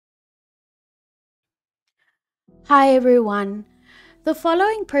Hi everyone. The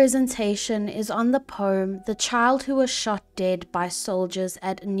following presentation is on the poem The Child Who Was Shot Dead by Soldiers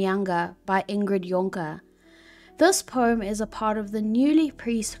at Nyanga by Ingrid Jonker. This poem is a part of the newly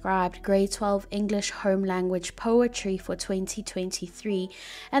prescribed Grade 12 English Home Language Poetry for 2023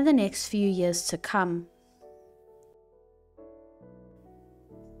 and the next few years to come.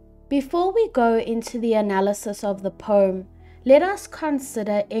 Before we go into the analysis of the poem, let us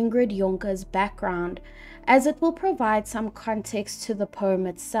consider Ingrid Jonker's background, as it will provide some context to the poem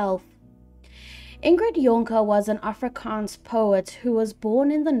itself. Ingrid Jonker was an Afrikaans poet who was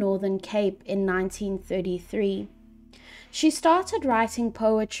born in the Northern Cape in 1933. She started writing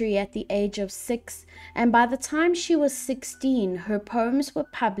poetry at the age of 6, and by the time she was 16, her poems were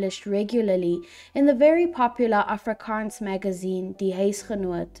published regularly in the very popular Afrikaans magazine Die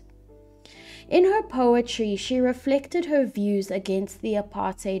Huisgenoot. In her poetry, she reflected her views against the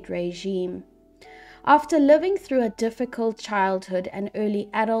apartheid regime. After living through a difficult childhood and early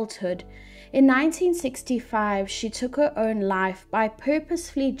adulthood, in 1965 she took her own life by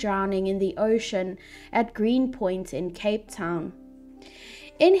purposefully drowning in the ocean at Greenpoint in Cape Town.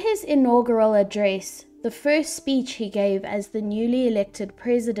 In his inaugural address, the first speech he gave as the newly elected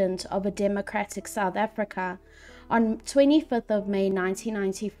president of a democratic South Africa, on 25th of May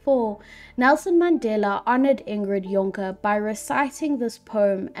 1994, Nelson Mandela honored Ingrid Jonker by reciting this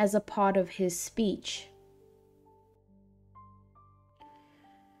poem as a part of his speech.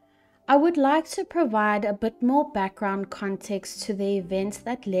 I would like to provide a bit more background context to the events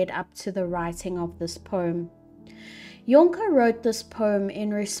that led up to the writing of this poem. Jonker wrote this poem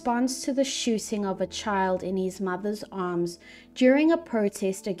in response to the shooting of a child in his mother's arms during a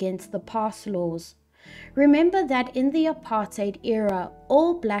protest against the pass laws. Remember that in the apartheid era,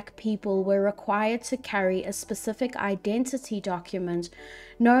 all black people were required to carry a specific identity document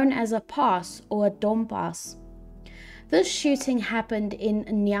known as a pass or a dompas. This shooting happened in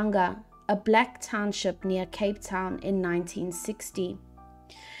Nyanga, a black township near Cape Town in 1960.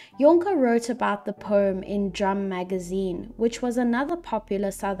 Jonker wrote about the poem in Drum magazine, which was another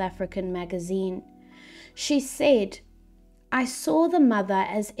popular South African magazine. She said, "I saw the mother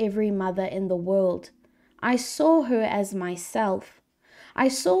as every mother in the world. I saw her as myself. I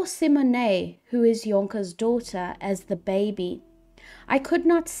saw Simone, who is Jonker's daughter, as the baby. I could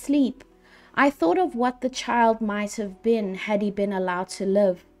not sleep. I thought of what the child might have been had he been allowed to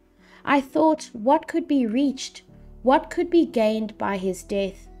live. I thought, what could be reached? What could be gained by his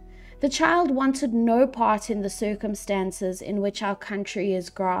death? The child wanted no part in the circumstances in which our country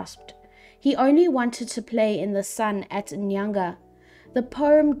is grasped. He only wanted to play in the sun at Nyanga. The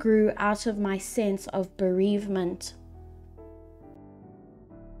poem grew out of my sense of bereavement."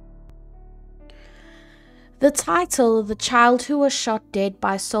 The title, The Child Who Was Shot Dead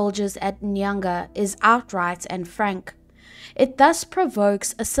by Soldiers at Nyanga, is outright and frank. It thus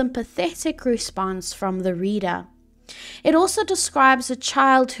provokes a sympathetic response from the reader. It also describes a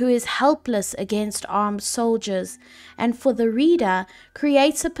child who is helpless against armed soldiers, and for the reader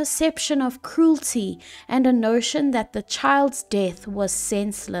creates a perception of cruelty and a notion that the child's death was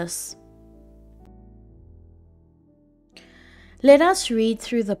senseless. Let us read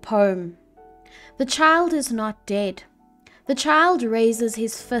through the poem. The child is not dead. The child raises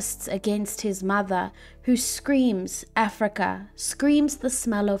his fists against his mother, who screams Africa, screams the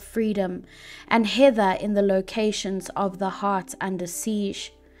smell of freedom, and heather in the locations of the heart under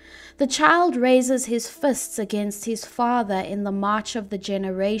siege. The child raises his fists against his father in the march of the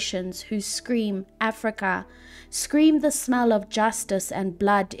generations who scream Africa, scream the smell of justice and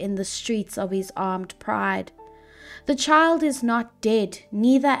blood in the streets of his armed pride. The child is not dead,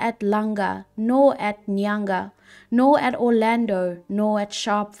 neither at Langa, nor at Nyanga, nor at Orlando, nor at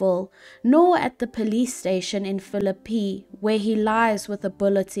Sharpeville, nor at the police station in Philippi, where he lies with a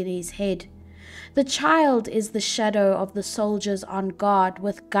bullet in his head. The child is the shadow of the soldiers on guard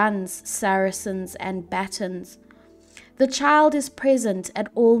with guns, saracens, and batons. The child is present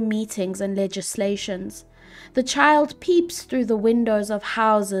at all meetings and legislations. The child peeps through the windows of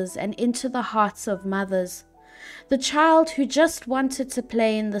houses and into the hearts of mothers. The child who just wanted to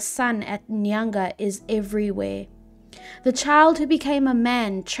play in the sun at Nyanga is everywhere. The child who became a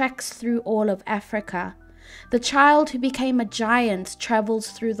man treks through all of Africa. The child who became a giant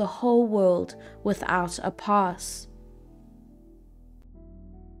travels through the whole world without a pass.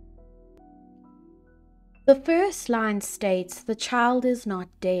 The first line states, "The child is not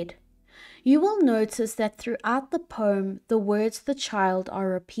dead." You will notice that throughout the poem, the words "the child" are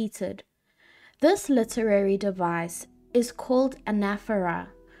repeated. This literary device is called anaphora,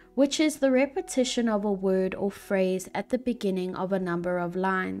 which is the repetition of a word or phrase at the beginning of a number of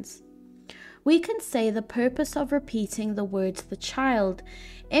lines. we can say the purpose of repeating the words "the child"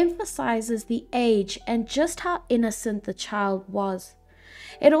 emphasizes the age and just how innocent the child was.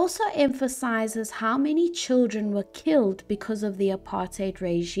 It also emphasizes how many children were killed because of the apartheid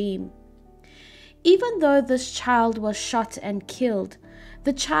regime. Even though this child was shot and killed,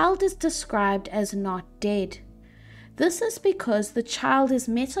 the child is described as not dead. This is because the child is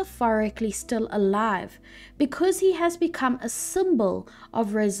metaphorically still alive, because he has become a symbol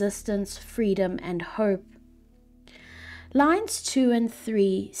of resistance, freedom, and hope. Lines 2 and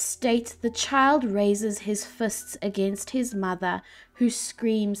 3 state the child raises his fists against his mother, who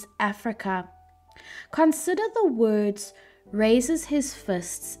screams, "Africa." Consider the words "raises his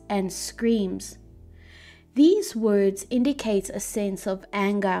fists" and "screams." These words indicate a sense of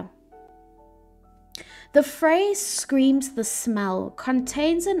anger. The phrase "screams the smell"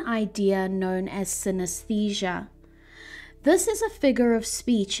 contains an idea known as synesthesia. This is a figure of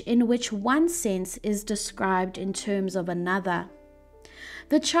speech in which one sense is described in terms of another.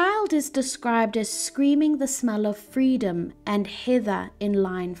 The child is described as screaming the smell of freedom and heather in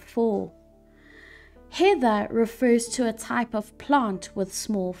line 4. Heather refers to a type of plant with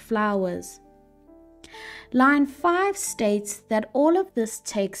small flowers. Line 5 states that all of this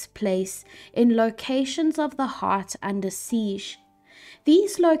takes place in locations of the heart under siege.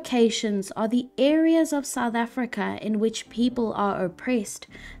 These locations are the areas of South Africa in which people are oppressed,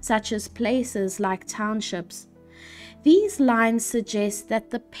 such as places like townships. These lines suggest that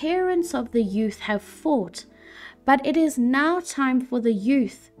the parents of the youth have fought, but it is now time for the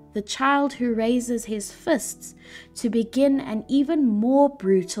youth, the child who raises his fists, to begin an even more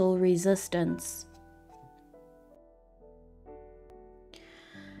brutal resistance.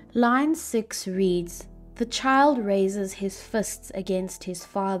 Line 6 reads, "The child raises his fists against his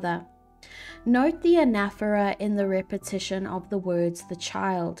father." Note the anaphora in the repetition of the words "the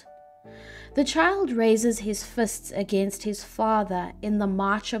child." The child raises his fists against his father in the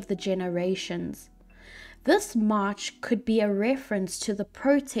March of the Generations. This march could be a reference to the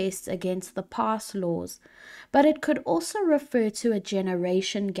protests against the pass laws, but it could also refer to a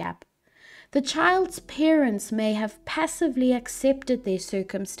generation gap. The child's parents may have passively accepted their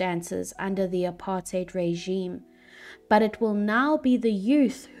circumstances under the apartheid regime, but it will now be the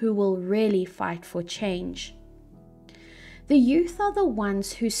youth who will really fight for change. The youth are the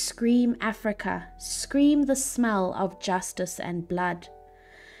ones who scream Africa, scream the smell of justice and blood.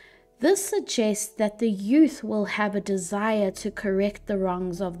 This suggests that the youth will have a desire to correct the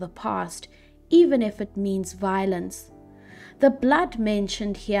wrongs of the past, even if it means violence. The blood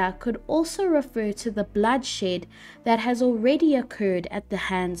mentioned here could also refer to the bloodshed that has already occurred at the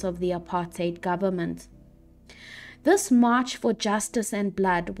hands of the apartheid government. This march for justice and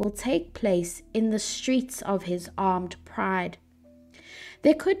blood will take place in the streets of his armed pride.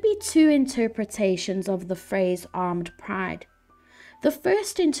 There could be two interpretations of the phrase armed pride. The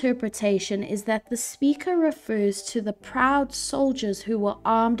first interpretation is that the speaker refers to the proud soldiers who were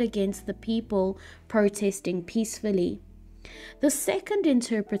armed against the people protesting peacefully. The second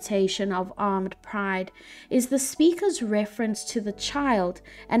interpretation of armed pride is the speaker's reference to the child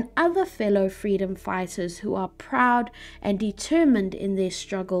and other fellow freedom fighters who are proud and determined in their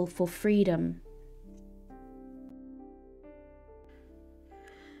struggle for freedom.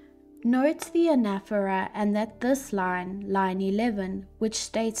 Note the anaphora and that this line, line 11, which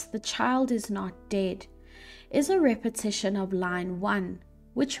states "the child is not dead," is a repetition of line 1,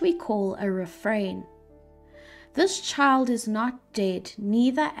 which we call a refrain. This child is not dead,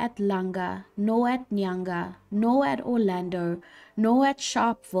 neither at Langa, nor at Nyanga, nor at Orlando, nor at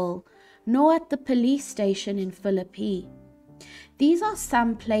Sharpeville, nor at the police station in Philippi. These are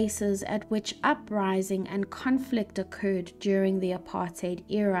some places at which uprising and conflict occurred during the apartheid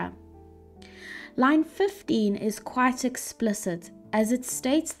era. Line 15 is quite explicit, as it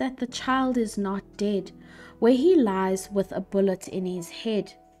states that the child is not dead, where he lies with a bullet in his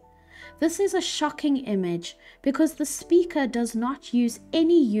head. This is a shocking image because the speaker does not use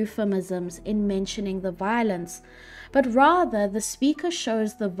any euphemisms in mentioning the violence, but rather the speaker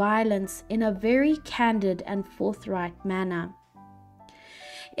shows the violence in a very candid and forthright manner.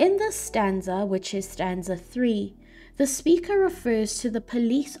 In this stanza, which is stanza 3, the speaker refers to the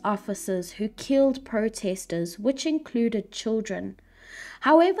police officers who killed protesters, which included children.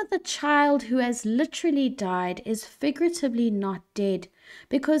 However, the child who has literally died is figuratively not dead,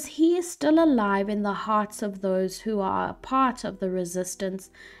 because he is still alive in the hearts of those who are a part of the resistance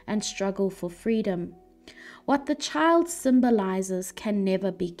and struggle for freedom. What the child symbolizes can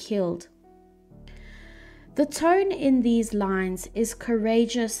never be killed. The tone in these lines is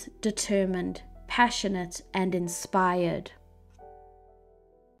courageous, determined, passionate, and inspired.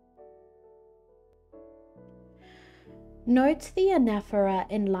 Note the anaphora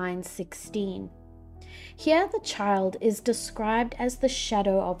in line 16. Here the child is described as the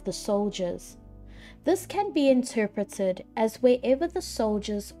shadow of the soldiers. This can be interpreted as wherever the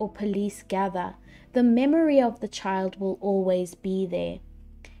soldiers or police gather, the memory of the child will always be there.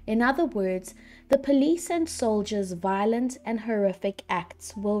 In other words, the police and soldiers' violent and horrific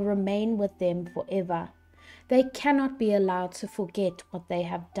acts will remain with them forever. They cannot be allowed to forget what they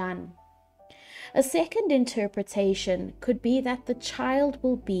have done. A second interpretation could be that the child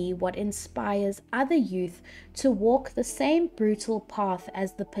will be what inspires other youth to walk the same brutal path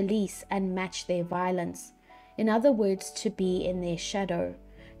as the police and match their violence. In other words, to be in their shadow,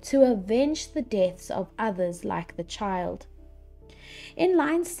 to avenge the deaths of others like the child. In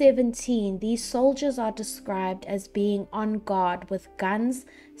line 17, these soldiers are described as being on guard with guns,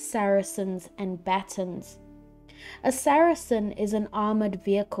 saracens, and batons. A saracen is an armored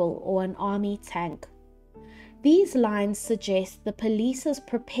vehicle or an army tank. These lines suggest the police's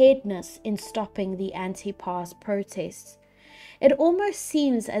preparedness in stopping the anti-pass protests. It almost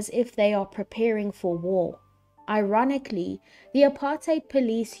seems as if they are preparing for war. Ironically, the apartheid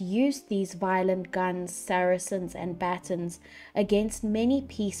police used these violent guns, saracens, and batons against many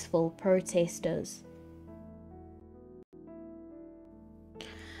peaceful protesters.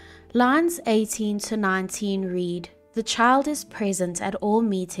 Lines 18 to 19 read, "The child is present at all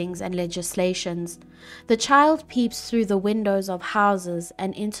meetings and legislations. The child peeps through the windows of houses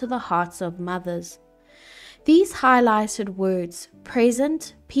and into the hearts of mothers." These highlighted words,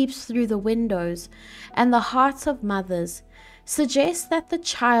 present, peeps through the windows, and the hearts of mothers, suggest that the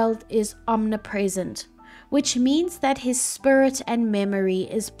child is omnipresent, which means that his spirit and memory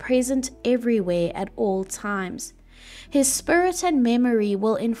is present everywhere at all times. His spirit and memory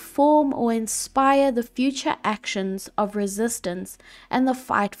will inform or inspire the future actions of resistance and the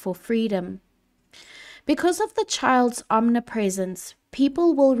fight for freedom. Because of the child's omnipresence,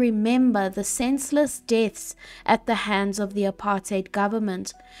 people will remember the senseless deaths at the hands of the apartheid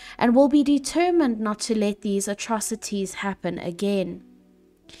government and will be determined not to let these atrocities happen again.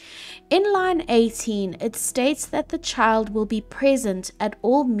 In line 18, it states that the child will be present at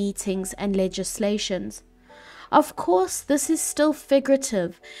all meetings and legislations. Of course, this is still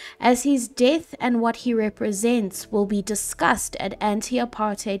figurative, as his death and what he represents will be discussed at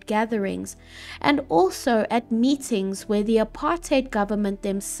anti-apartheid gatherings and also at meetings where the apartheid government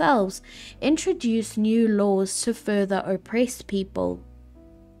themselves introduce new laws to further oppress people.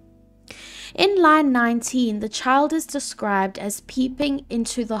 In line 19, the child is described as peeping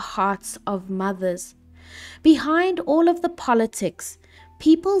into the hearts of mothers. Behind all of the politics,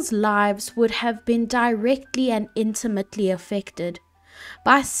 people's lives would have been directly and intimately affected.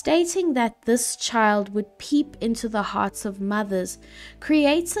 By stating that this child would peep into the hearts of mothers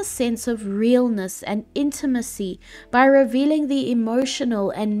creates a sense of realness and intimacy by revealing the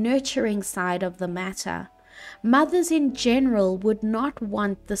emotional and nurturing side of the matter. Mothers in general would not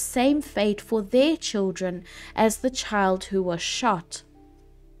want the same fate for their children as the child who was shot.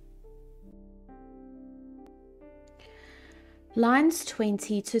 Lines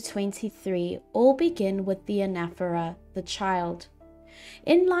 20 to 23 all begin with the anaphora, the child.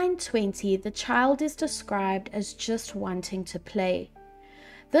 In line 20, the child is described as just wanting to play.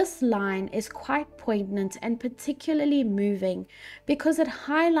 This line is quite poignant and particularly moving because it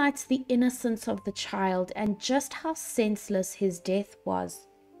highlights the innocence of the child and just how senseless his death was.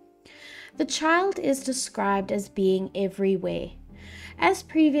 The child is described as being everywhere. As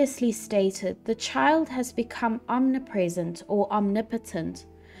previously stated, the child has become omnipresent or omnipotent,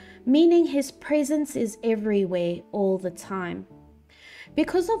 meaning his presence is everywhere all the time.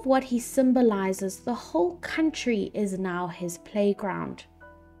 Because of what he symbolizes, the whole country is now his playground.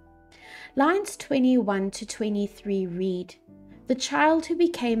 Lines 21 to 23 read, "The child who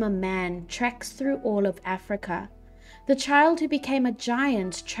became a man treks through all of Africa. The child who became a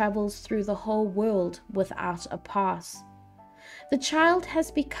giant travels through the whole world without a pass." The child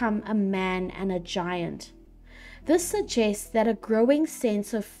has become a man and a giant. This suggests that a growing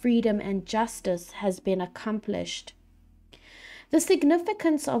sense of freedom and justice has been accomplished. The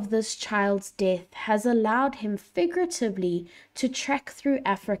significance of this child's death has allowed him figuratively to trek through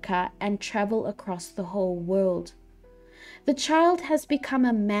Africa and travel across the whole world. The child has become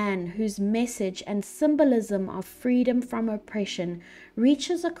a man whose message and symbolism of freedom from oppression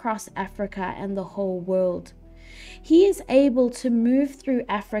reaches across Africa and the whole world. He is able to move through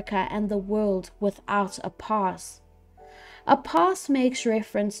Africa and the world without a pass. A pass makes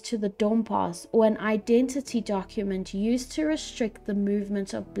reference to the Dompas, or an identity document used to restrict the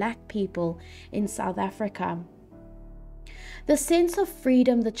movement of black people in South Africa. The sense of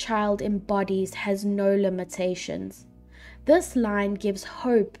freedom the child embodies has no limitations. This line gives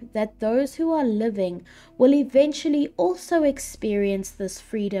hope that those who are living will eventually also experience this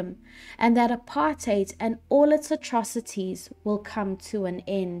freedom, and that apartheid and all its atrocities will come to an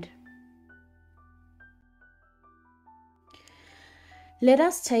end. Let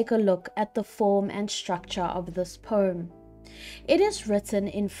us take a look at the form and structure of this poem. It is written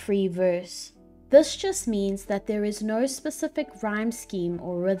in free verse. This just means that there is no specific rhyme scheme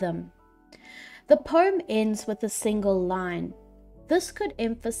or rhythm. The poem ends with a single line. This could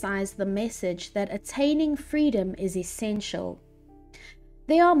emphasize the message that attaining freedom is essential.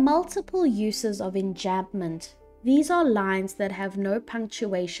 There are multiple uses of enjambment. These are lines that have no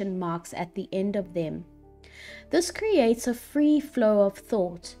punctuation marks at the end of them. This creates a free flow of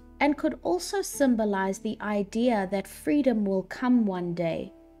thought and could also symbolize the idea that freedom will come one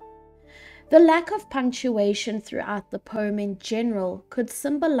day. The lack of punctuation throughout the poem in general could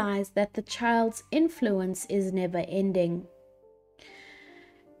symbolize that the child's influence is never ending.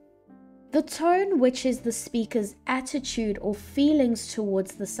 The tone, which is the speaker's attitude or feelings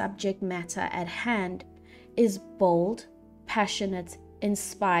towards the subject matter at hand, is bold, passionate,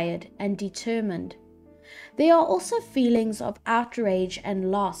 inspired, and determined. There are also feelings of outrage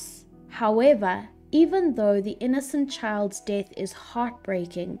and loss. However, even though the innocent child's death is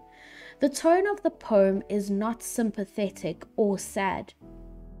heartbreaking, the tone of the poem is not sympathetic or sad.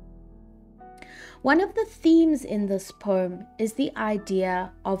 One of the themes in this poem is the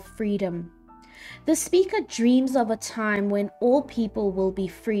idea of freedom. The speaker dreams of a time when all people will be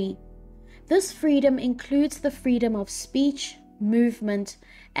free. This freedom includes the freedom of speech, movement,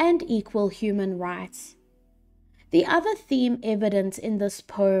 and equal human rights. The other theme evident in this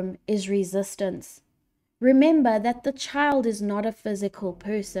poem is resistance. Remember that the child is not a physical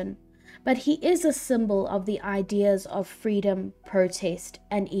person, but he is a symbol of the ideas of freedom, protest,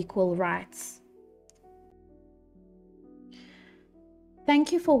 and equal rights.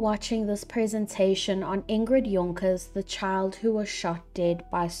 Thank you for watching this presentation on Ingrid Jonker's The Child Who Was Shot Dead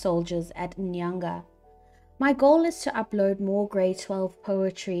by Soldiers at Nyanga. My goal is to upload more grade 12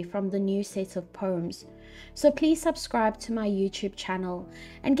 poetry from the new set of poems, so please subscribe to my YouTube channel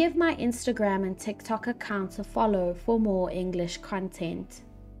and give my Instagram and TikTok account a follow for more English content.